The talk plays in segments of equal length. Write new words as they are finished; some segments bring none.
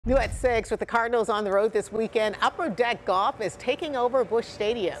New at 6 with the Cardinals on the road this weekend. Upper Deck Golf is taking over Busch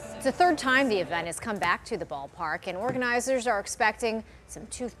Stadium. It's the third time the event has come back to the ballpark, and organizers are expecting some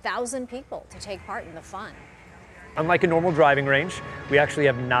 2,000 people to take part in the fun. Unlike a normal driving range, we actually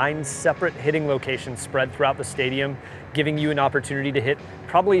have 9 separate hitting locations spread throughout the stadium, giving you an opportunity to hit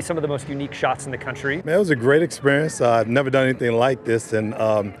probably some of the most unique shots in the country. Man, it was a great experience. I've never done anything like this, and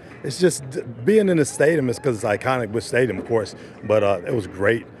it's just being in the stadium is because it's iconic Busch Stadium, of course, but it was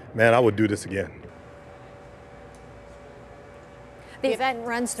great. Man, I would do this again. The event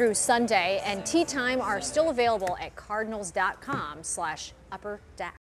runs through Sunday, and tee time are still available at cardinals.com/upperdeck.